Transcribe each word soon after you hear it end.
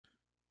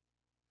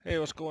Hey,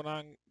 what's going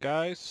on,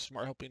 guys?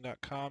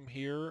 SmartHelping.com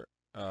here.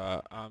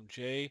 I'm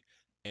Jay,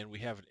 and we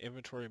have an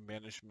inventory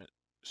management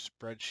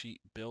spreadsheet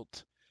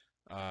built.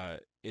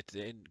 It's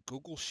in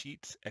Google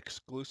Sheets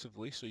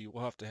exclusively, so you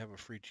will have to have a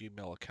free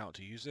Gmail account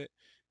to use it.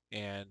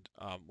 And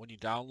when you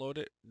download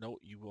it,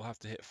 note you will have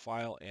to hit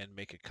File and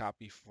make a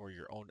copy for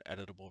your own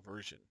editable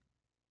version.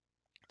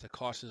 The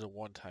cost is a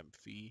one-time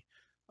fee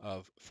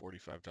of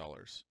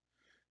 $45.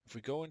 If we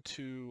go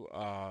into,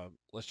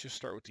 let's just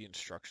start with the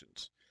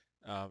instructions.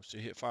 So you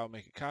hit File,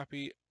 make a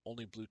copy,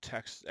 only blue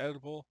text is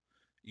editable.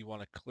 You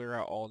want to clear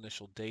out all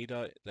initial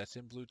data that's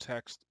in blue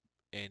text,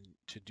 and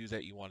to do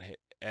that, you want to hit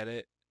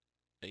Edit,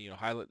 and,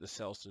 highlight the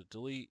cells to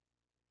delete,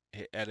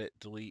 hit Edit,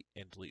 delete,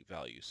 and delete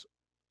values.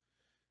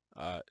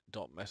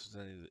 Don't mess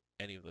with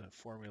any of the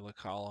formula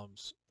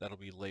columns. That'll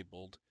be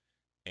labeled,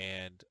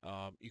 and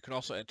you can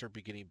also enter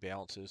beginning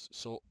balances.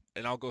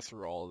 And I'll go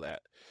through all of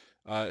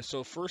that.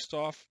 So first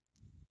off,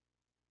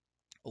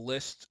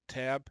 List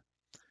tab.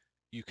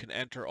 You can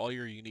enter all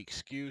your unique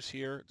SKUs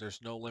here.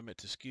 There's no limit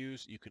to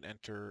SKUs. You can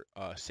enter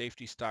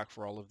safety stock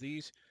for all of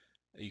these.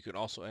 You can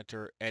also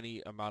enter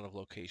any amount of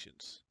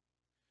locations.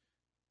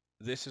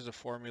 This is a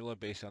formula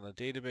based on the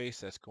database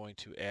that's going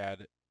to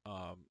add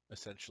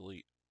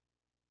essentially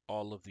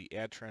all of the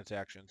add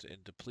transactions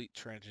and deplete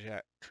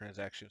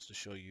transactions to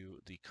show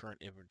you the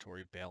current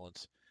inventory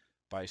balance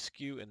by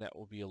SKU, and that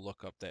will be a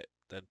lookup that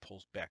then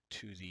pulls back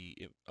to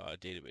the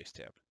database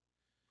tab.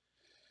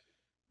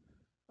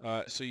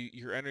 So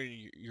you're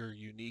entering your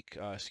unique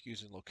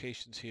SKUs and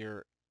locations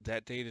here.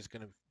 That data is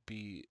going to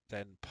be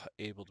then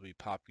able to be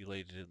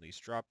populated in these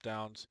drop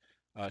downs.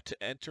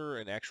 To enter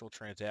an actual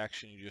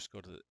transaction, you just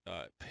go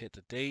to hit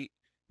the date,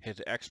 hit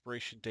the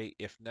expiration date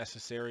if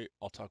necessary.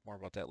 I'll talk more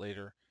about that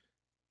later.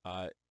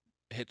 Uh,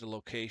 Hit the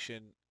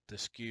location, the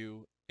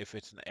SKU, if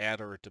it's an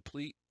add or a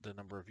deplete, the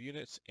number of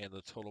units, and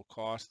the total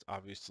cost.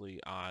 Obviously,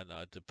 on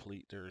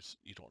deplete,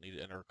 you don't need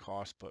to enter a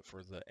cost, but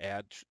for the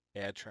add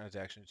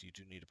transactions, you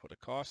do need to put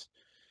a cost.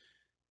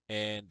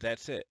 And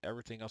that's it.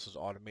 Everything else is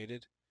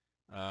automated.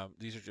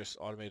 These are just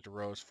automated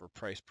rows for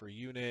price per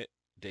unit,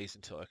 days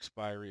until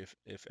expiry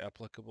if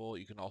applicable.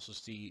 You can also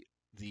see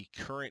the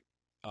current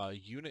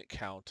unit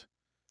count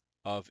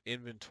of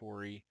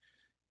inventory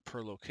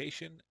per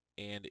location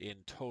and in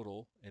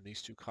total in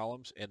these two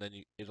columns, and then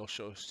it'll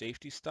show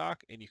safety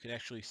stock, and you can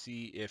actually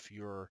see if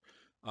you're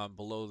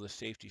below the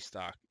safety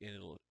stock, and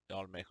it'll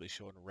automatically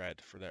show in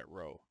red for that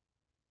row.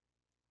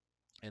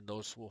 And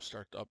those will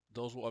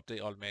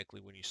update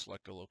automatically when you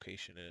select a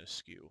location in a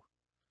SKU.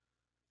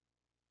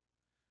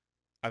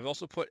 I've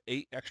also put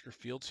 8 extra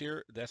fields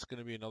here. That's going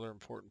to be another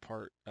important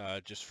part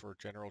just for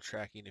general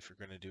tracking. If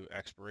you're going to do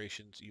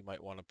expirations, you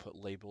might want to put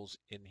labels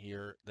in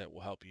here that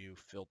will help you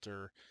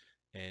filter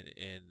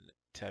and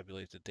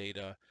tabulate the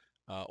data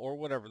or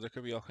whatever. There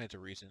could be all kinds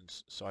of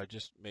reasons. So I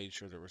just made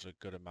sure there was a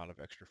good amount of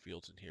extra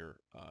fields in here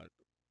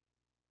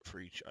for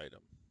each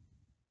item.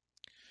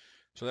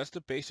 So that's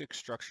the basic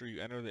structure.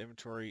 You enter the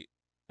inventory,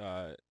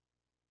 add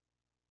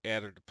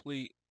or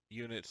deplete,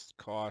 units,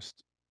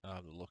 cost,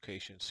 the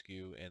location,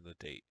 SKU, and the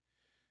date.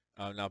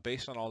 Now,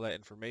 based on all that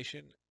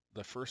information,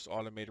 the first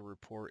automated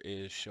report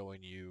is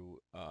showing you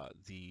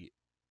the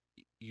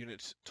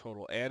units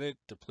total added,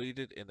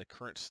 depleted, and the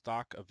current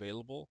stock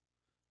available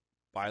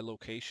by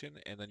location,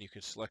 and then you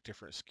can select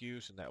different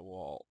SKUs and that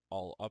will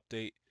all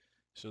update.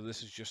 So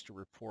this is just a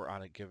report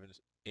on a given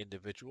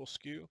individual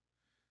SKU.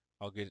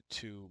 I'll get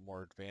to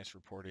more advanced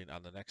reporting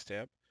on the next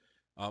tab.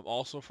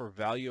 Also for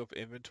value of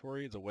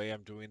inventory, the way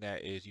I'm doing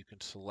that is you can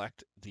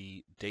select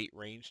the date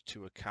range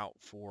to account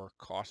for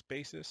cost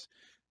basis,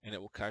 and it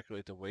will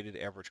calculate the weighted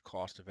average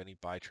cost of any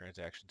buy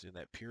transactions in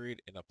that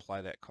period and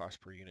apply that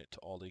cost per unit to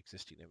all the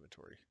existing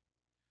inventory.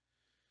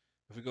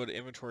 If we go to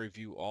inventory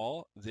view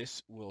all,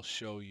 this will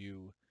show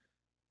you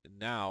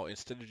now,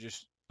 instead of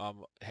just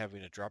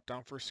having a drop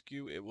down for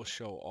SKU, it will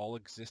show all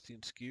existing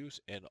SKUs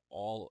and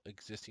all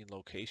existing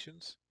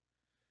locations.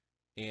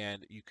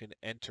 And you can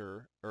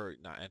enter, or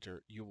not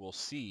enter, you will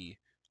see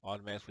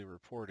automatically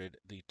reported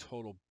the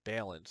total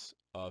balance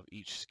of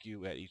each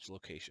SKU at each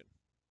location.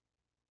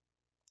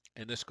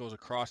 And this goes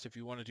across. If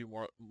you want to do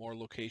more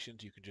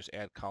locations, you can just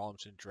add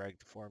columns and drag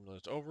the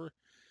formulas over.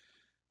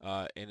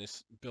 And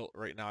it's built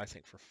right now, I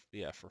think for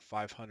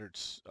 500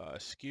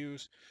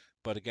 SKUs.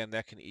 But again,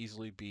 that can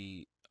easily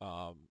be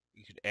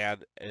you can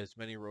add as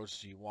many rows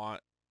as you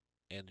want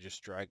and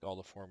just drag all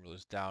the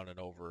formulas down and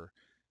over,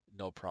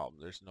 no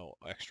problem. There's no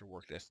extra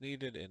work that's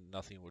needed, and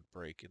nothing would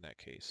break in that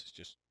case.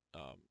 It's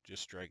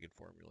just dragging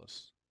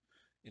formulas.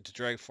 And to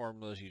drag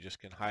formulas, you just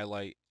can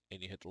highlight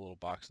and you hit the little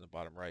box in the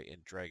bottom right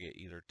and drag it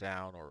either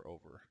down or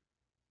over.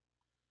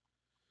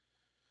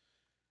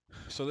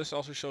 So this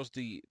also shows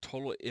the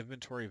total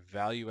inventory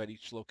value at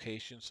each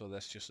location. So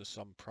that's just a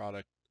sum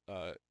product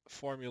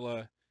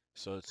formula.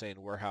 So it's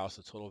saying warehouse,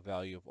 the total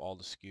value of all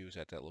the SKUs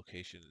at that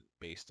location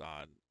based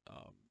on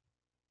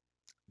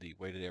the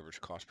weighted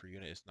average cost per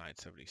unit is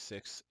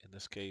 976 in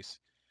this case.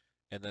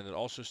 And then it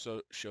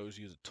also shows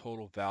you the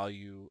total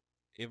value,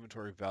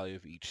 inventory value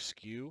of each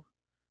SKU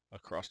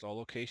across all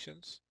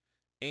locations.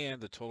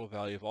 and the total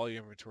value of all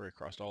your inventory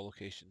across all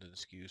locations and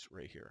SKUs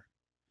right here.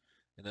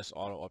 And this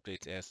auto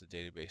updates as the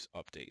database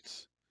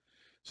updates.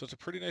 So it's a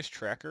pretty nice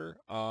tracker.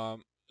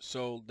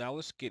 So now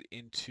let's get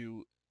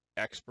into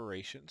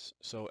expirations.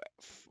 So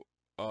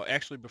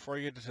actually, before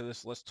I get into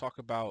this, let's talk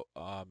about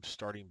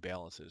starting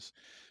balances.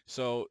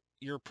 So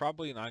you're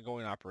probably an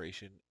ongoing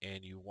operation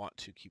and you want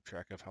to keep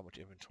track of how much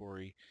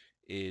inventory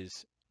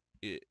is.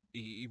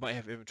 You might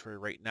have inventory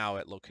right now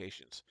at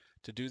locations.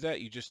 To do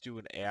that, you just do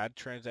an add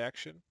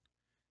transaction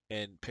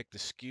and pick the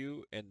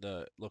SKU and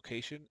the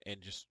location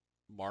and just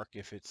mark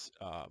if it's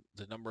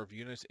the number of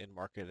units and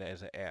mark it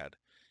as an add.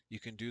 You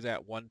can do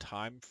that one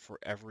time for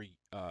every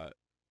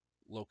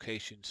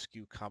location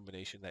SKU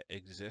combination that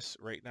exists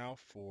right now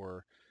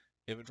for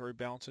inventory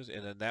balances,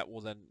 and then that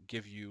will then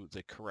give you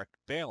the correct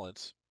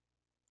balance,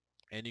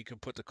 and you can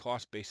put the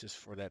cost basis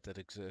for that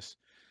exists.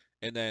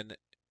 And then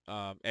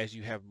as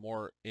you have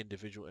more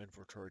individual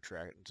inventory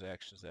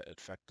transactions that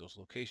affect those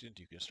locations,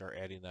 you can start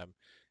adding them,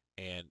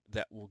 and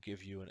that will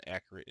give you an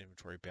accurate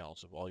inventory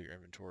balance of all your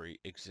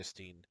inventory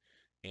existing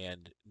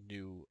and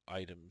new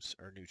items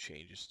or new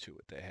changes to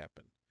it that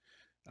happen.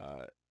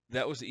 Uh,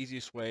 that was the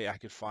easiest way I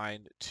could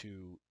find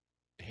to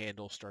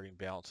handle starting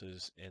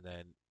balances and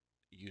then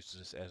use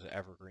this as an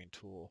evergreen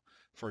tool.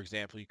 For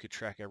example, you could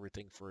track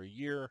everything for a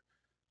year,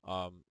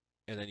 um,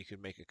 and then you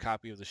could make a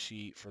copy of the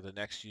sheet for the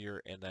next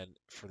year, and then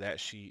for that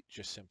sheet,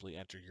 just simply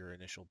enter your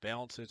initial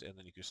balances, and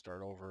then you can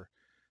start over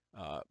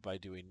by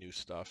doing new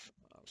stuff.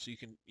 So you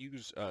can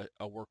use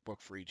a workbook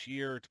for each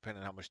year,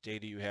 depending on how much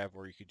data you have,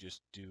 or you could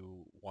just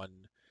do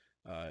one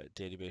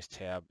database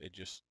tab and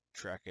just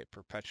track it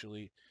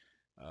perpetually.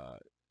 Uh,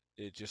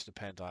 it just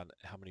depends on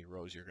how many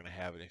rows you're going to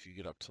have. And if you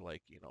get up to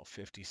like,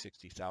 50,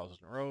 60,000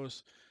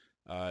 rows,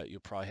 you'll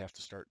probably have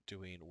to start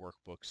doing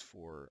workbooks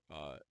for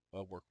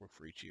a workbook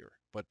for each year.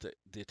 But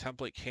the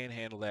template can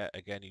handle that.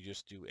 Again, you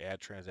just do add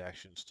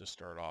transactions to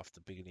start off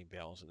the beginning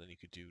balance, and then you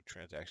could do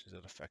transactions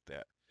that affect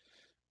that.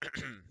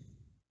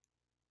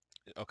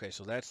 Okay,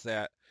 so that's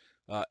that.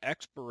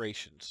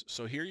 Expirations.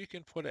 So here you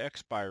can put an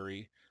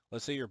expiry.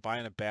 Let's say you're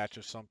buying a batch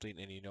of something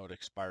and you know it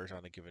expires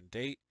on a given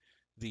date.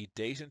 The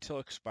days until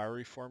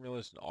expiry formula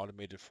is an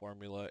automated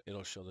formula.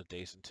 It'll show the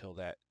days until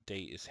that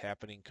date is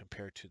happening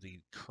compared to the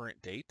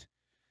current date.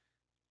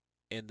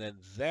 And then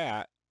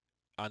that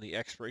on the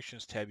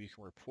expirations tab, you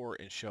can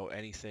report and show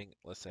anything.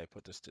 Let's say I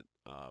put this to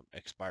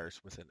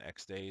expires within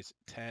X days,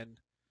 10.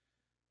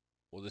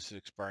 Well, this is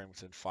expiring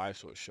within 5,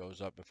 so it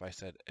shows up. If I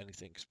said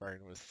anything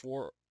expiring with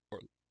 4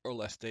 or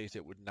less days,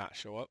 it would not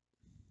show up.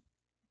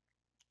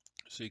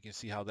 So you can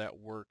see how that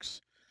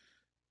works.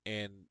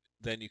 And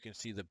then you can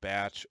see the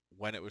batch,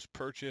 when it was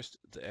purchased,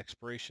 the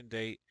expiration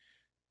date,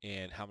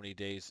 and how many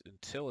days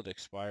until it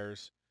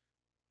expires.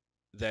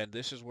 Then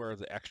this is where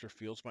the extra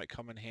fields might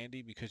come in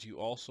handy, because you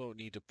also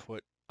need to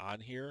put on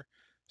here.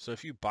 So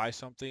if you buy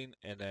something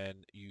and then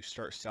you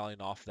start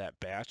selling off that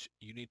batch,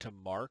 you need to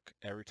mark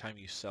every time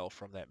you sell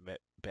from that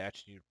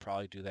batch. You'd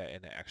probably do that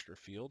in an extra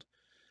field.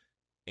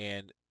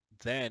 And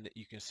then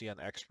you can see on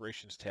the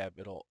expirations tab,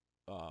 it'll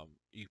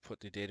you put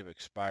the date of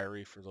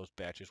expiry for those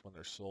batches when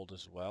they're sold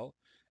as well,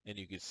 and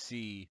you can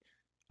see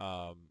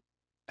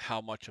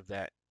how much of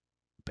that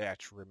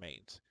batch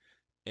remains.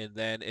 And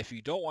then if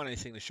you don't want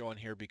anything to show in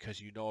here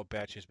because you know a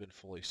batch has been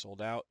fully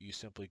sold out, you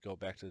simply go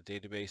back to the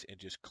database and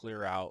just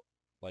clear out,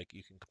 like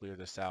you can clear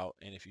this out.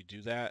 And if you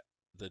do that,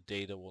 the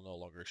data will no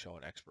longer show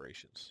in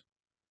expirations.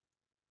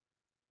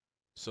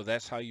 So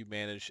that's how you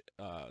manage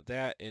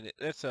that. And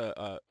that's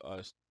a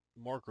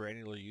more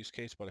granular use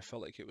case, but I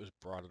felt like it was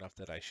broad enough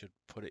that I should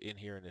put it in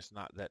here, and it's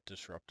not that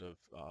disruptive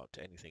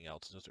to anything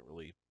else. It doesn't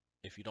really,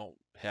 if you don't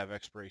have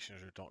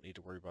expirations or don't need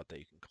to worry about that,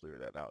 you can clear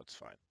that out. It's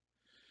fine.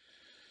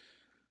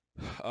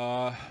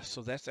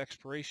 So that's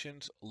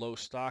expirations. Low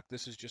stock.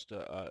 This is just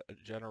a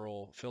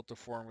general filter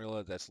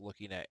formula that's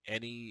looking at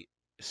any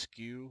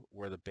SKU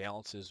where the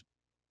balance is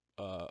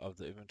of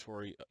the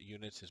inventory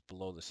units is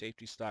below the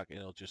safety stock, and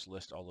it'll just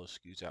list all those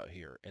SKUs out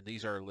here. And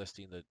these are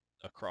listing the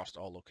across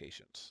all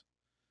locations.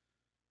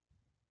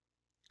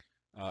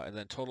 And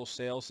then total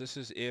sales. This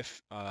is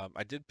if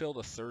I did build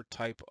a third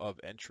type of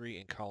entry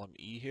in column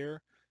E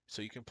here.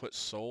 So you can put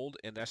sold,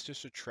 and that's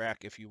just a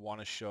track if you want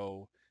to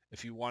show,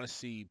 if you want to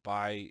see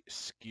by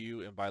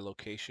SKU and by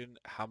location,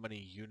 how many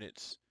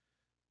units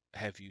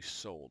have you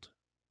sold?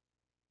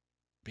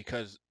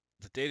 Because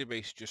the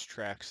database just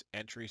tracks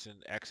entries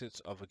and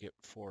exits of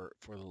for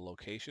the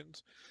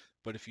locations.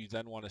 But if you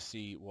then want to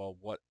see, well,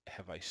 what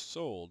have I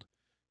sold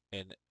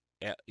and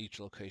at each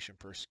location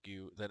per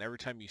SKU, then every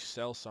time you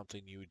sell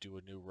something, you would do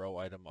a new row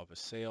item of a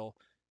sale,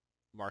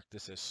 mark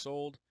this as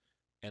sold,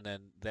 and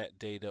then that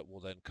data will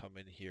then come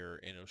in here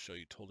and it'll show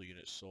you total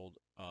units sold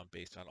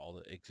based on all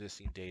the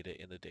existing data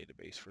in the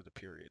database for the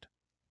period.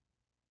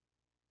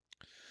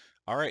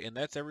 All right, and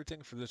that's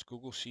everything for this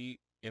Google Sheet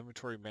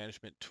inventory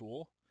management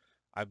tool.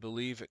 I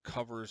believe it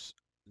covers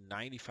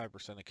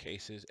 95% of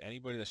cases.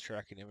 Anybody that's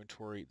tracking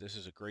inventory, this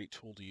is a great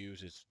tool to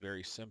use. It's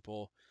very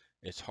simple.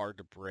 It's hard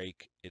to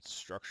break. It's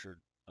structured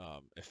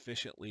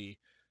efficiently.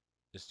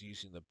 It's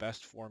using the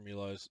best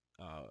formulas.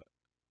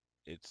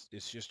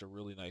 it's just a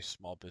really nice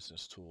small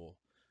business tool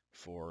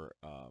for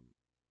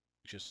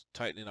just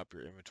tightening up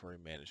your inventory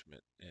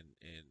management. And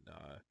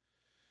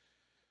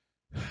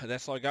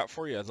that's all I got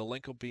for you. The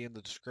link will be in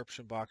the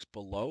description box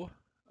below.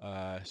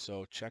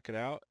 So check it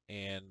out,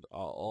 and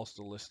I'll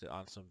also list it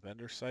on some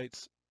vendor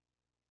sites.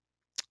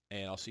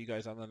 And I'll see you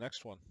guys on the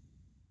next one.